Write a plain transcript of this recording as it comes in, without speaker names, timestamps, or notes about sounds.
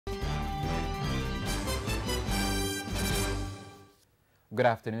Good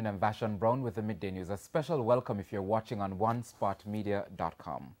afternoon, I'm Vashon Brown with the Midday News. A special welcome if you're watching on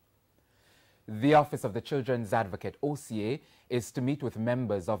onespotmedia.com. The Office of the Children's Advocate, OCA, is to meet with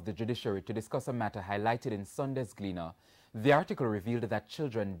members of the judiciary to discuss a matter highlighted in Sunday's Gleaner. The article revealed that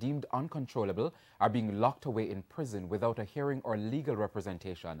children deemed uncontrollable are being locked away in prison without a hearing or legal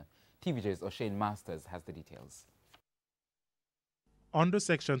representation. TVJ's O'Shane Masters has the details. Under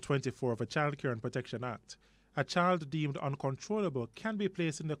Section 24 of the Child Care and Protection Act, a child deemed uncontrollable can be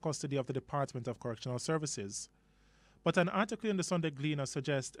placed in the custody of the Department of Correctional Services. But an article in the Sunday Gleaner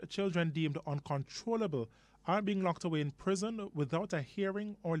suggests children deemed uncontrollable are being locked away in prison without a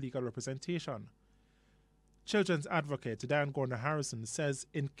hearing or legal representation. Children's advocate Diane Gordon-Harrison says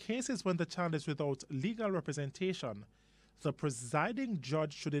in cases when the child is without legal representation, the presiding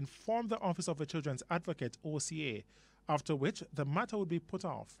judge should inform the Office of the Children's Advocate, OCA, after which the matter would be put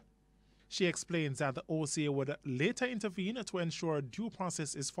off. She explains that the OCA would later intervene to ensure due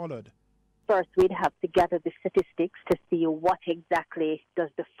process is followed. First, we'd have to gather the statistics to see what exactly does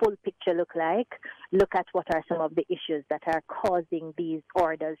the full picture look like, look at what are some of the issues that are causing these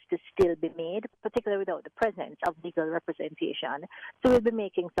orders to still be made, particularly without the presence of legal representation. So we'll be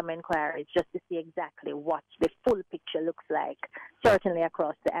making some inquiries just to see exactly what the full picture looks like, certainly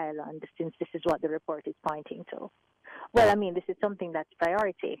across the island, since this is what the report is pointing to. Well, I mean, this is something that's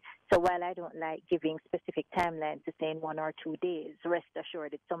priority. So while I don't like giving specific timelines to say in 1 or 2 days, rest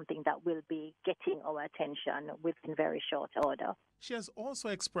assured it's something that will be getting our attention within very short order. She has also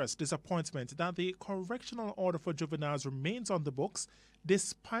expressed disappointment that the correctional order for juveniles remains on the books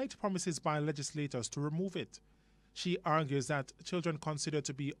despite promises by legislators to remove it. She argues that children considered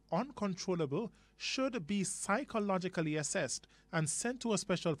to be uncontrollable should be psychologically assessed and sent to a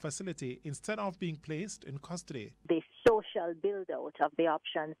special facility instead of being placed in custody. The social build-out of the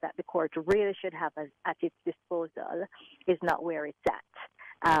options that the court really should have at its disposal is not where it's at.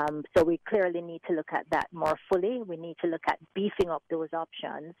 So we clearly need to look at that more fully. We need to look at beefing up those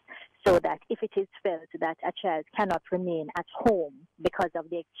options so that if it is felt that a child cannot remain at home because of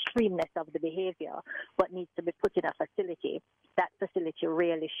the extremeness of the behavior but needs to be put in a facility, that facility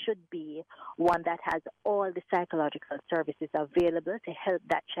really should be one that has all the psychological services available to help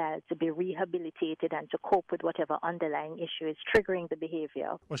that child to be rehabilitated and to cope with whatever underlying issue is triggering the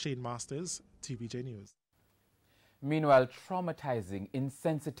behavior. O'Shane Masters, TVJ News. Meanwhile, traumatizing,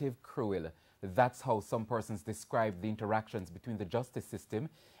 insensitive, cruel. That's how some persons describe the interactions between the justice system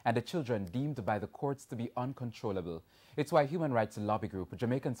and the children deemed by the courts to be uncontrollable. It's why human rights lobby group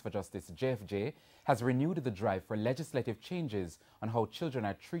Jamaicans for Justice, JFJ, has renewed the drive for legislative changes on how children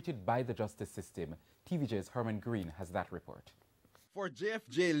are treated by the justice system. TVJ's Herman Green has that report. For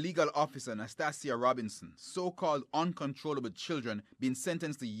JFJ legal officer Nastasia Robinson, so-called uncontrollable children being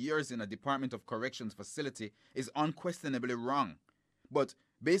sentenced to years in a Department of Corrections facility is unquestionably wrong. But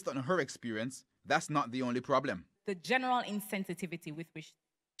based on her experience, that's not the only problem. The general insensitivity with which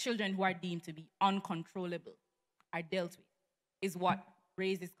children who are deemed to be uncontrollable are dealt with is what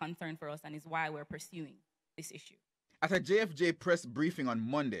raises concern for us and is why we're pursuing this issue. At a JFJ press briefing on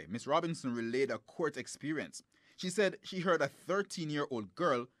Monday, Ms. Robinson relayed a court experience. She said she heard a 13-year-old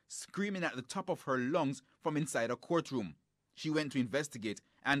girl screaming at the top of her lungs from inside a courtroom. She went to investigate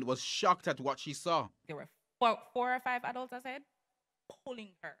and was shocked at what she saw. There were four or five adults, I said, pulling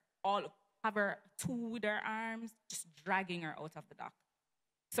her, all have her two with their arms, just dragging her out of the dock.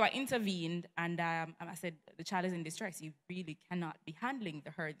 So I intervened and I said, the child is in distress. You really cannot be handling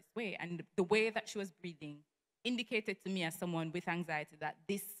her this way. And the way that she was breathing indicated to me as someone with anxiety that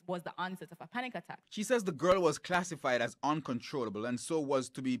this was the onset of a panic attack. She says the girl was classified as uncontrollable and so was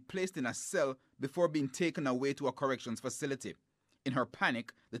to be placed in a cell before being taken away to a corrections facility. In her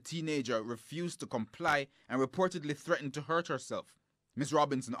panic, the teenager refused to comply and reportedly threatened to hurt herself. Ms.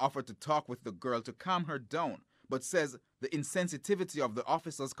 Robinson offered to talk with the girl to calm her down, but says the insensitivity of the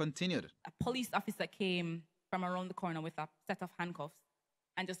officers continued. A police officer came from around the corner with a set of handcuffs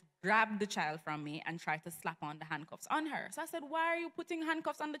and just grabbed the child from me and tried to slap on the handcuffs on her. So I said, why are you putting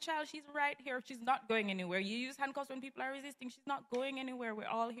handcuffs on the child? She's right here. She's not going anywhere. You use handcuffs when people are resisting. She's not going anywhere. We're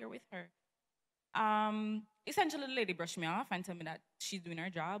all here with her. Essentially, the lady brushed me off and told me that she's doing her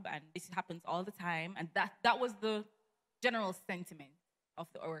job and this happens all the time. And that was the general sentiment of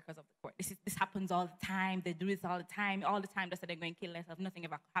the workers of the court. This happens all the time. They do this all the time. All the time they say they're going to kill themselves. Nothing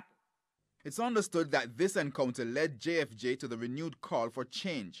ever happens. It's understood that this encounter led JFJ to the renewed call for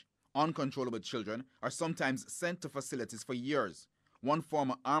change. Uncontrollable children are sometimes sent to facilities for years. One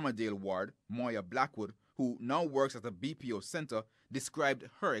former Armadale ward, Moya Blackwood, who now works at a BPO center, described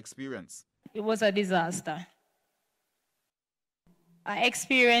her experience. It was a disaster. An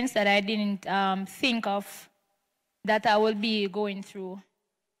experience that I didn't think of that I will be going through.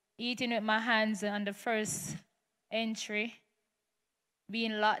 Eating with my hands on the first entry,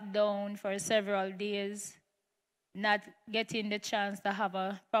 being locked down for several days, not getting the chance to have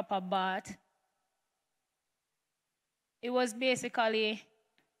a proper bath. It was basically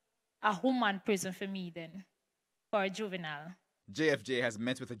a human prison for me then, for a juvenile. JFJ has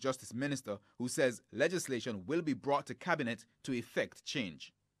met with a justice minister who says legislation will be brought to cabinet to effect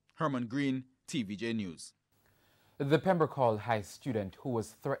change. Herman Green, TVJ News. The Pembroke Hall High student who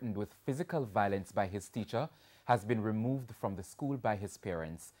was threatened with physical violence by his teacher has been removed from the school by his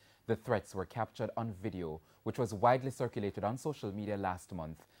parents. The threats were captured on video, which was widely circulated on social media last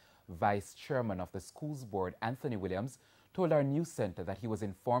month. Vice Chairman of the school's board, Anthony Williams, told our news center that he was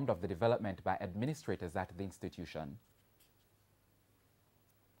informed of the development by administrators at the institution.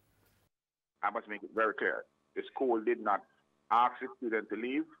 I must make it very clear. The school did not ask the student to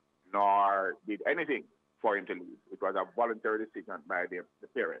leave, nor did anything for him to leave. It was a voluntary decision by the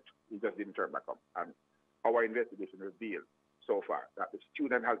parent. He just didn't turn back up. And our investigation revealed so far that the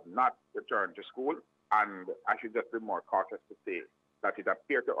student has not returned to school, and I should just be more cautious to say that it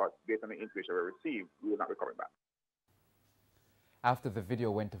appeared to us, based on the information we received, we will not be coming back. After the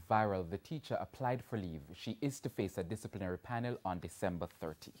video went viral, the teacher applied for leave. She is to face a disciplinary panel on December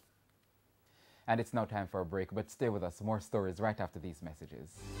 30. And it's now time for a break, but stay with us. More stories right after these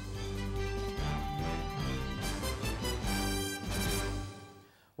messages.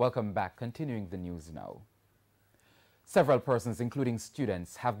 Welcome back. Continuing the news now. Several persons, including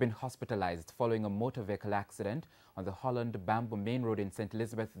students, have been hospitalized following a motor vehicle accident on the Holland-Bamboo Main Road in St.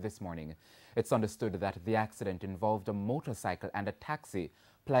 Elizabeth this morning. It's understood that the accident involved a motorcycle and a taxi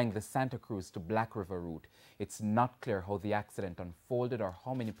plying the Santa Cruz to Black River route. It's not clear how the accident unfolded or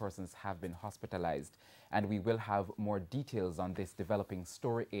how many persons have been hospitalized, and we will have more details on this developing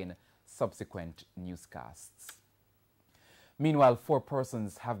story in subsequent newscasts. Meanwhile, 4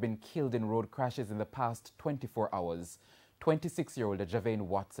 persons have been killed in road crashes in the past 24 hours. 26-year-old Javane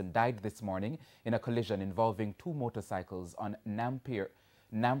Watson died this morning in a collision involving 2 motorcycles on Nampril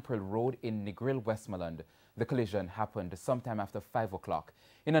Road in Negril, Westmoreland. The collision happened sometime after 5 o'clock.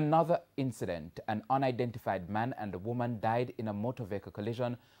 In another incident, an unidentified man and a woman died in a motor vehicle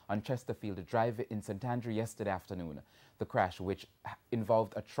collision on Chesterfield Drive in St. Andrew yesterday afternoon. The crash, which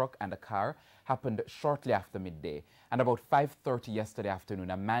involved a truck and a car, happened shortly after midday. And about 5:30 yesterday afternoon,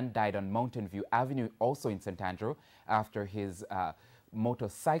 a man died on Mountain View Avenue, also in St. Andrew, after his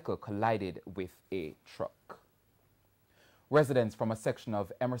motorcycle collided with a truck. Residents from a section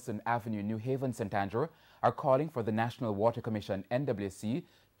of Emerson Avenue, New Haven, St. Andrew, are calling for the National Water Commission, NWC,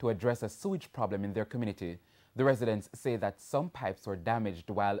 to address a sewage problem in their community. The residents say that some pipes were damaged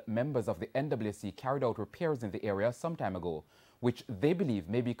while members of the NWC carried out repairs in the area some time ago, which they believe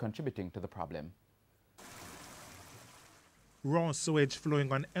may be contributing to the problem. Raw sewage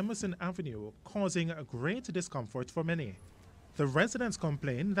flowing on Emerson Avenue causing a great discomfort for many. The residents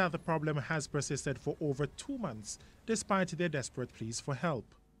complain that the problem has persisted for over 2 months, despite their desperate pleas for help.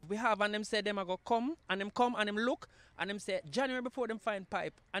 We have and them say them are go come and them look and them say January before them find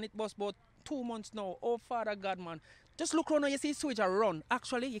pipe, and it was about 2 months now. Oh Father God, man, just look around now, you see sewage are run.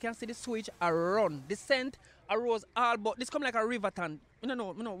 Actually, you can see the sewage are run. The scent arose all, but this come like a river ton.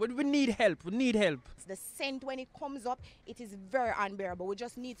 No, we need help. We need help. The scent, when it comes up, it is very unbearable. We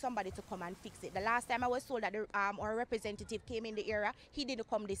just need somebody to come and fix it. The last time I was told that our representative came in the area, he didn't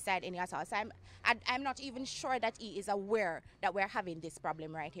come this side anyhow. So I'm not even sure that he is aware that we're having this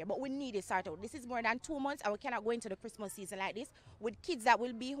problem right here. But we need it sorted out. This is more than 2 months, and we cannot go into the Christmas season like this with kids that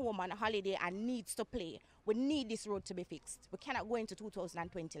will be home on a holiday and needs to play. We need this road to be fixed. We cannot go into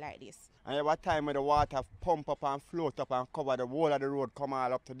 2020 like this. And there was time when the water pump up and float up and cover the whole of the road, come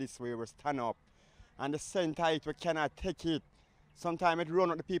all up to this way, we stand up. And the scent of it, we cannot take it. Sometimes it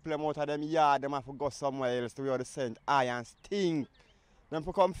run out the people out of them yard, them have to go somewhere else to where the scent high and stink. Them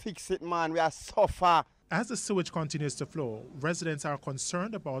to come fix it, man, we are suffer. As the sewage continues to flow, residents are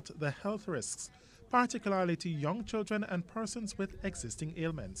concerned about the health risks, particularly to young children and persons with existing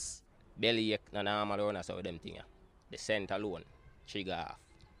ailments. Belly ache, no normal run so with them thing. The scent alone, trigger off.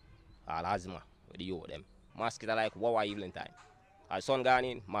 All asthma with the youth them. Mosquito like wow evening time. As sun gone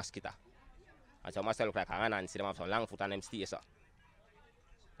in, mosquito. And so myself look like a hand and see them have some long foot and them stay so.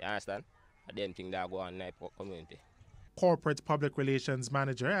 You understand? And them thing that go on in the community. Corporate Public Relations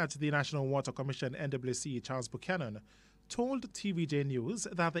Manager at the National Water Commission, NWC, Charles Buchanan, told TVJ News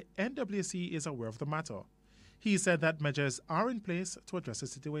that the NWC is aware of the matter. He said that measures are in place to address the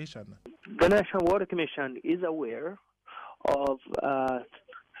situation. The National Water Commission is aware of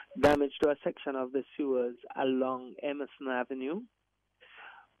damage to a section of the sewers along Emerson Avenue.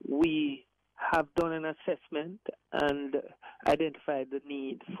 We have done an assessment and identified the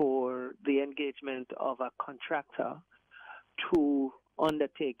need for the engagement of a contractor to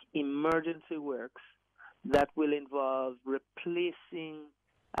undertake emergency works that will involve replacing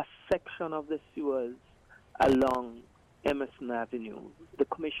a section of the sewers along Emerson Avenue. The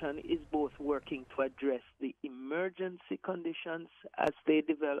Commission is both working to address the emergency conditions as they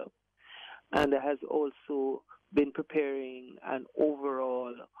develop and has also been preparing an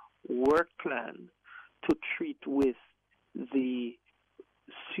overall work plan to treat with the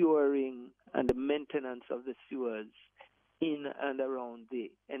sewering and the maintenance of the sewers in and around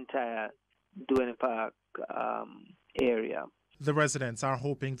the entire Duane Park area. The residents are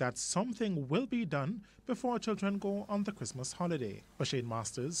hoping that something will be done before children go on the Christmas holiday. Bashane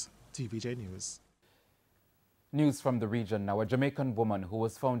Masters, TVJ News. News from the region now. A Jamaican woman who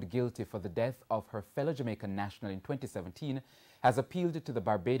was found guilty for the death of her fellow Jamaican national in 2017 has appealed to the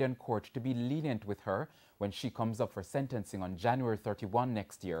Barbadian court to be lenient with her when she comes up for sentencing on January 31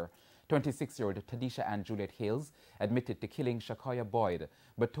 next year. 26-year-old Tadisha Ann Juliet Hales admitted to killing Shakoya Boyd,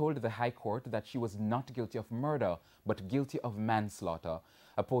 but told the High Court that she was not guilty of murder, but guilty of manslaughter.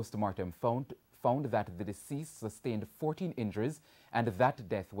 A post-mortem found that the deceased sustained 14 injuries and that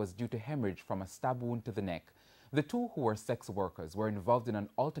death was due to hemorrhage from a stab wound to the neck. The two, who were sex workers, were involved in an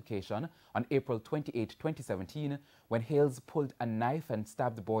altercation on April 28, 2017, when Hales pulled a knife and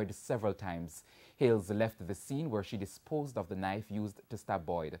stabbed Boyd several times. Hales left the scene where she disposed of the knife used to stab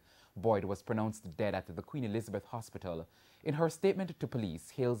Boyd. Boyd was pronounced dead at the Queen Elizabeth Hospital. In her statement to police,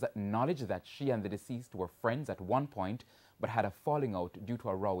 Hales acknowledged that she and the deceased were friends at one point, but had a falling out due to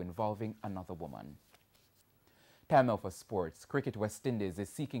a row involving another woman. Time now for sports. Cricket West Indies is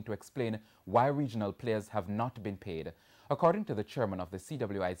seeking to explain why regional players have not been paid. According to the chairman of the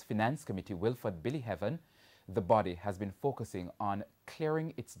CWI's Finance Committee, Wilford Billy Heaven, the body has been focusing on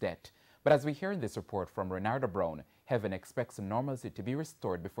clearing its debt. But as we hear in this report from Renarda Brown, Heaven expects normalcy to be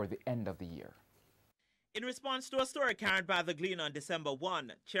restored before the end of the year. In response to a story carried by the Gleaner on December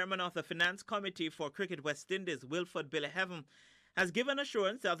 1, chairman of the Finance Committee for Cricket West Indies, Wilford Billy Heaven, has given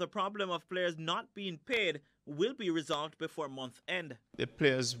assurance that the problem of players not being paid will be resolved before month end. The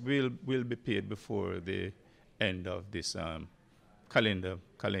players will be paid before the end of this calendar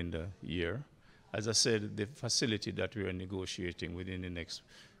year. As I said, the facility that we are negotiating within the next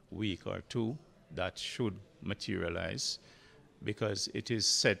week or two, that should materialize because it is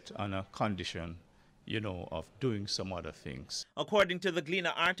set on a condition, of doing some other things. According to the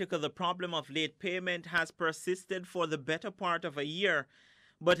Gleaner article, the problem of late payment has persisted for the better part of a year.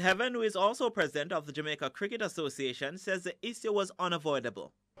 But Heaven, who is also president of the Jamaica Cricket Association, says the issue was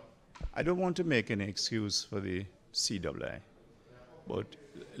unavoidable. I don't want to make any excuse for the CWI, but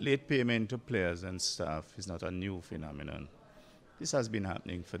late payment to players and staff is not a new phenomenon. This has been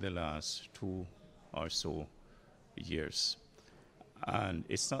happening for the last 2 or so years. And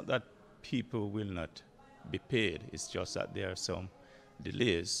it's not that people will not be paid, it's just that there are some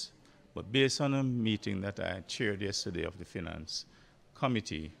delays. But based on a meeting that I chaired yesterday of the Finance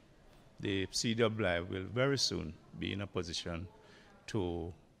Committee, the CWI will very soon be in a position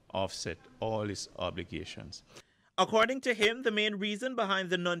to offset all its obligations. According to him, the main reason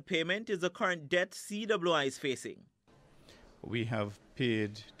behind the non-payment is the current debt CWI is facing. We have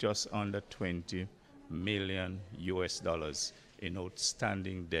paid just under $20 million in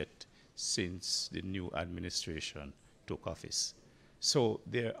outstanding debt since the new administration took office. So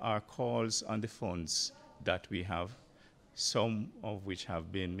there are calls on the funds that we have, some of which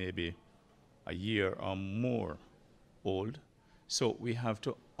have been maybe a year or more old. So we have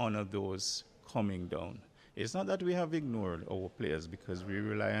to honor those coming down. It's not that we have ignored our players because we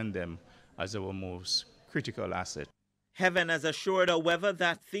rely on them as our most critical asset. Heaven has assured, however,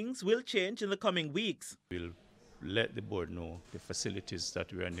 that things will change in the coming weeks. We'll let the board know the facilities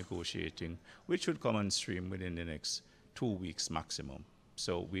that we are negotiating, which should come on stream within the next 2 weeks maximum.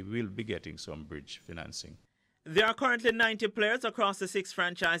 So we will be getting some bridge financing. There are currently 90 players across the 6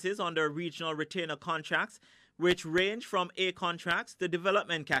 franchises under regional retainer contracts, which range from A contracts to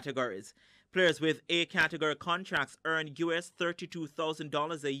development categories. Players with A category contracts earn US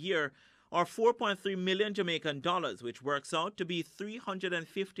 $32,000 a year, or 4.3 million Jamaican dollars, which works out to be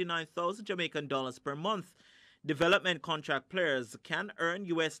 359,000 Jamaican dollars per month. Development contract players can earn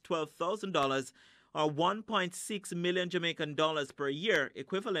US $12,000 or 1.6 million Jamaican dollars per year,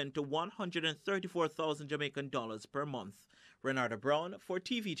 equivalent to 134,000 Jamaican dollars per month. Renarda Brown for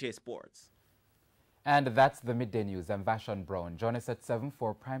TVJ Sports. And that's the Midday News. I'm Vashon Brown. Join us at 7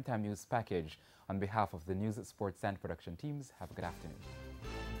 for Primetime News Package. On behalf of the News, Sports and Production teams, have a good afternoon.